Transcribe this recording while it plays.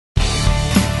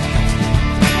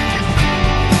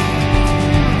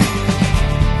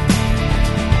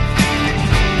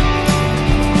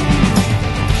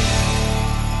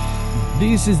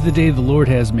This is the day the Lord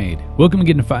has made. Welcome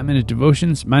again to 5-Minute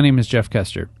Devotions. My name is Jeff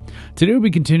Kester. Today we'll be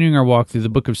continuing our walk through the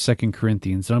book of 2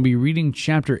 Corinthians, and I'll be reading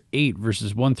chapter 8,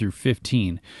 verses 1 through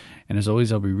 15. And as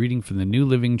always, I'll be reading from the New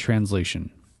Living Translation.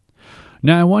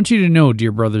 Now I want you to know,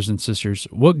 dear brothers and sisters,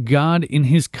 what God in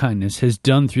His kindness has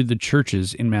done through the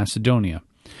churches in Macedonia.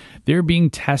 They are being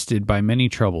tested by many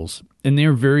troubles, and they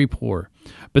are very poor,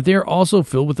 but they are also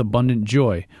filled with abundant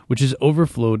joy, which has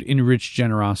overflowed in rich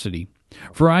generosity.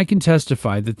 For I can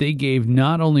testify that they gave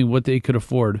not only what they could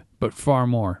afford, but far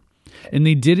more. And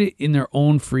they did it in their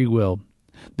own free will.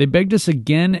 They begged us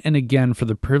again and again for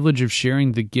the privilege of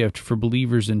sharing the gift for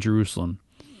believers in Jerusalem.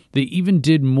 They even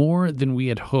did more than we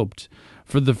had hoped,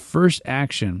 for the first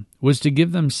action was to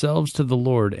give themselves to the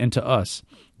Lord and to us,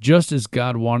 just as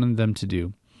God wanted them to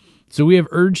do. So we have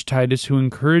urged Titus, who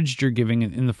encouraged your giving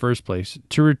in the first place,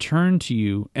 to return to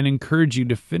you and encourage you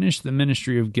to finish the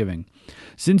ministry of giving.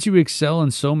 Since you excel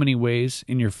in so many ways,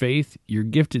 in your faith, your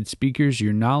gifted speakers,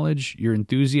 your knowledge, your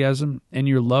enthusiasm, and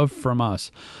your love from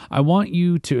us, I want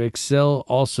you to excel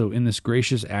also in this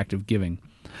gracious act of giving.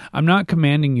 I'm not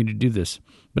commanding you to do this,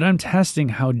 but I'm testing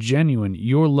how genuine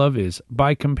your love is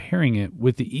by comparing it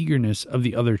with the eagerness of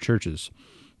the other churches.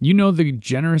 You know the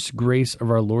generous grace of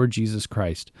our Lord Jesus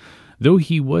Christ. Though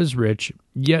He was rich,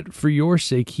 yet for your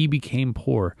sake He became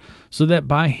poor, so that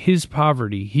by His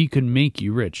poverty He could make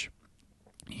you rich.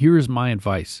 Here is my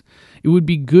advice. It would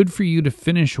be good for you to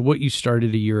finish what you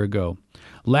started a year ago.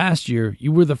 Last year,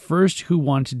 you were the first who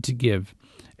wanted to give,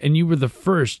 and you were the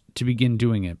first to begin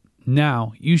doing it.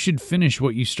 Now, you should finish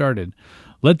what you started.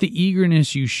 Let the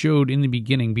eagerness you showed in the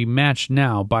beginning be matched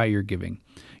now by your giving.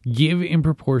 Give in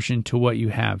proportion to what you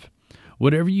have.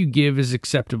 Whatever you give is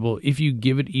acceptable if you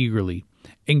give it eagerly,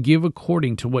 and give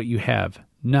according to what you have,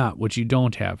 not what you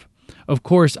don't have. Of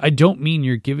course, I don't mean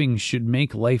your giving should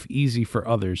make life easy for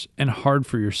others and hard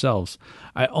for yourselves.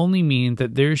 I only mean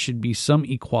that there should be some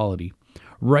equality.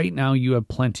 Right now you have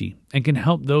plenty and can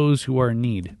help those who are in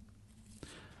need.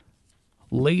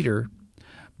 Later,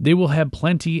 they will have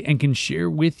plenty and can share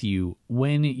with you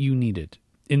when you need it.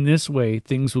 In this way,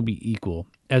 things will be equal.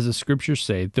 As the scriptures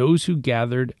say, those who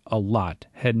gathered a lot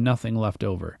had nothing left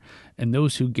over, and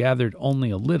those who gathered only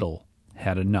a little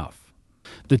had enough.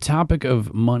 The topic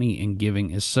of money and giving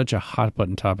is such a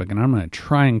hot-button topic, and I'm going to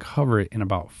try and cover it in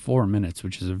about 4 minutes,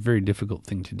 which is a very difficult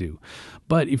thing to do.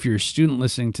 But if you're a student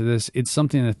listening to this, it's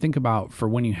something to think about for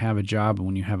when you have a job and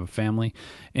when you have a family.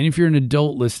 And if you're an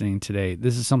adult listening today,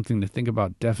 this is something to think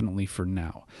about definitely for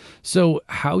now. So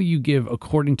how you give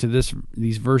according to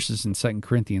these verses in 2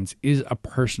 Corinthians is a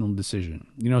personal decision.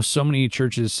 You know, so many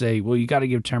churches say, well, you got to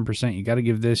give 10%, you got to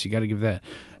give this, you got to give that.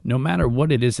 No matter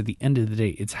what it is, at the end of the day,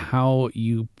 it's how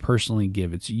you personally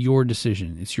give. It's your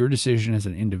decision. It's your decision as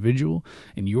an individual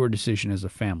and your decision as a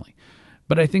family.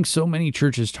 But I think so many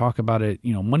churches talk about it,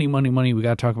 you know, money, money, money, we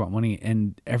got to talk about money,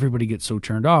 and everybody gets so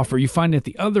turned off. Or you find at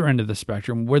the other end of the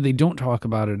spectrum where they don't talk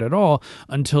about it at all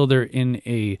until they're in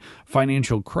a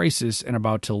financial crisis and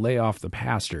about to lay off the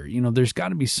pastor. You know, there's got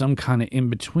to be some kind of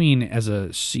in-between as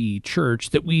a C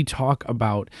church that we talk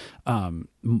about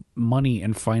money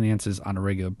and finances on a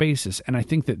regular basis. And I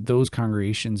think that those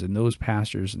congregations and those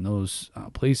pastors and those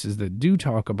places that do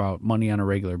talk about money on a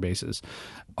regular basis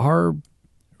are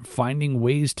finding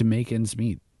ways to make ends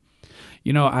meet.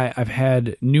 You know, I've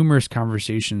had numerous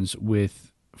conversations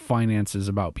with finances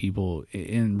about people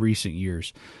in recent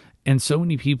years. And so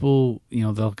many people, you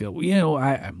know, they'll go, you know,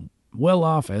 I'm well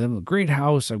off. I have a great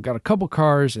house. I've got a couple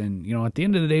cars. And, you know, at the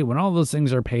end of the day, when all those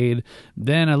things are paid,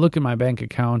 then I look at my bank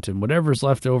account and whatever's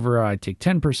left over, I take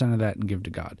 10% of that and give to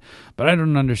God. But I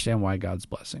don't understand why God's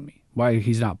blessing me, why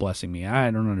He's not blessing me. I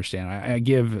don't understand. I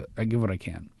give what I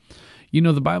can. You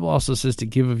know, the Bible also says to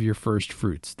give of your first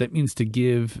fruits. That means to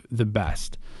give the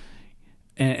best.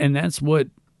 And that's what,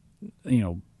 you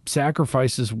know,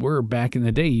 sacrifices were back in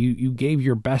the day. You gave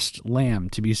your best lamb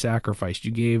to be sacrificed.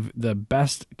 You gave the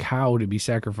best cow to be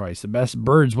sacrificed, the best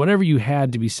birds, whatever you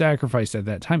had to be sacrificed at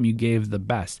that time, you gave the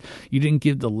best. You didn't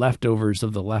give the leftovers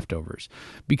of the leftovers.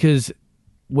 Because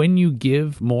when you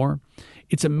give more,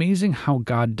 it's amazing how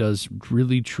God does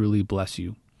really, truly bless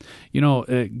you. You know,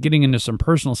 getting into some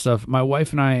personal stuff, my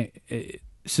wife and I,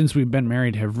 since we've been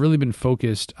married, have really been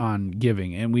focused on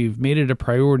giving, and we've made it a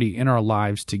priority in our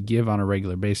lives to give on a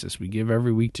regular basis. We give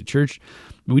every week to church.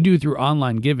 We do it through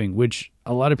online giving, which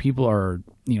a lot of people are,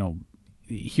 you know,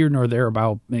 here nor there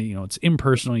about. You know, it's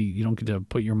impersonal. You don't get to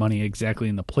put your money exactly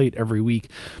in the plate every week.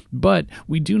 But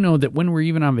we do know that when we're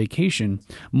even on vacation,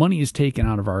 money is taken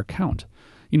out of our account.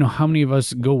 You know, how many of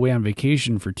us go away on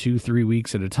vacation for 2-3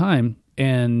 weeks at a time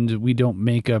and we don't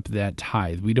make up that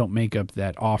tithe. We don't make up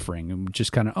that offering. And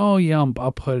just kind of, oh yeah,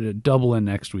 I'll put a double in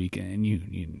next week, and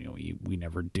we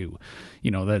never do.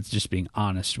 That's just being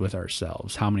honest with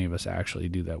ourselves. How many of us actually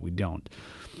do that? We don't.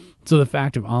 So the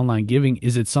fact of online giving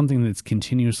is it's something that's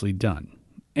continuously done,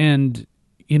 and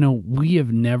we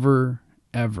have never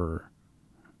ever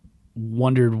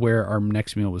wondered where our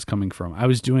next meal was coming from. I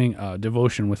was doing a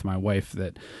devotion with my wife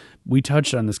that we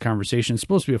touched on this conversation. It's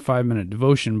supposed to be a 5-minute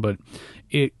devotion, but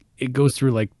it goes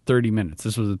through like 30 minutes.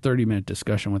 This was a 30-minute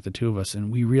discussion with the two of us,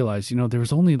 and we realized, there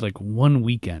was only like one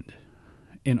weekend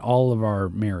in all of our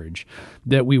marriage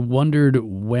that we wondered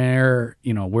where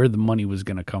the money was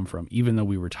going to come from, even though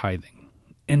we were tithing.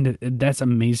 And that's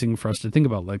amazing for us to think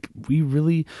about. Like, we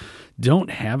really don't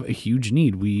have a huge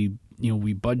need. We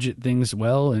budget things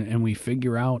well, and we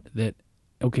figure out that,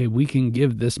 okay, we can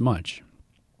give this much.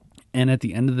 And at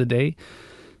the end of the day,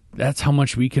 that's how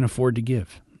much we can afford to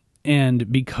give.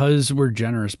 And because we're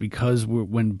generous, because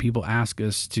when people ask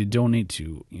us to donate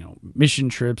to, mission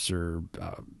trips or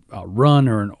a run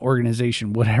or an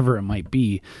organization, whatever it might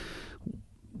be,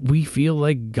 we feel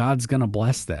like God's going to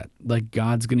bless that. Like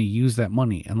God's going to use that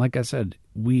money. And like I said,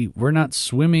 we're not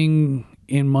swimming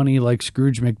in money like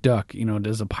Scrooge McDuck,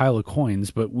 does a pile of coins,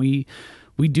 but we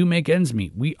do make ends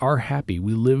meet. We are happy.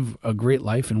 We live a great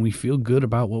life, and we feel good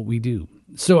about what we do.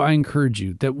 So I encourage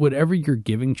you that whatever your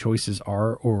giving choices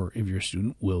are, or if you're a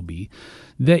student will be,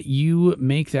 that you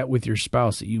make that with your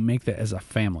spouse, that you make that as a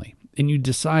family, and you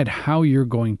decide how you're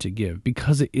going to give,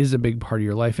 because it is a big part of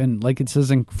your life. And like it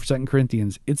says in 2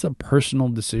 Corinthians, it's a personal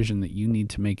decision that you need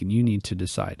to make and you need to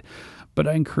decide. But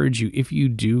I encourage you, if you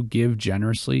do give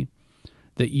generously,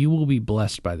 that you will be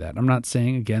blessed by that. I'm not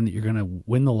saying, again, that you're going to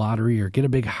win the lottery or get a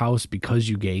big house because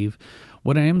you gave.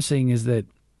 What I am saying is that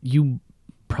you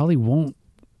probably won't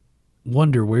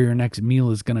wonder where your next meal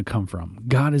is going to come from.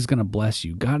 God is going to bless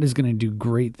you. God is going to do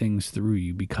great things through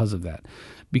you because of that.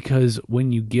 Because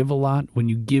when you give a lot, when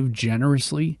you give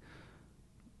generously,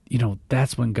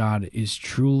 that's when God is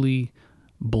truly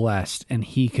blessed, and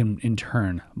he can in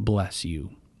turn bless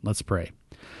you. Let's pray.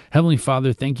 Heavenly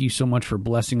Father, thank you so much for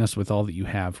blessing us with all that you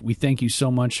have. We thank you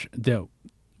so much that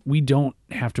we don't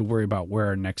have to worry about where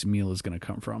our next meal is going to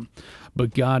come from.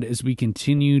 But God, as we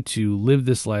continue to live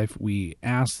this life, we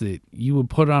ask that you would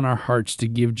put on our hearts to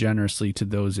give generously to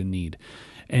those in need,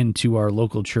 and to our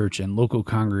local church and local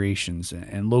congregations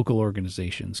and local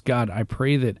organizations. God, I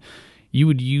pray that you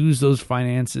would use those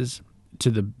finances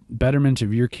to the betterment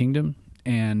of your kingdom,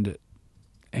 and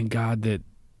God, that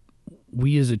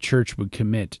we as a church would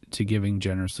commit to giving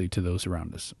generously to those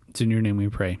around us. It's in your name we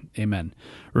pray. Amen.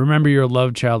 Remember, you're a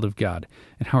loved child of God.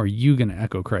 And how are you going to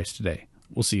echo Christ today?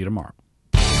 We'll see you tomorrow.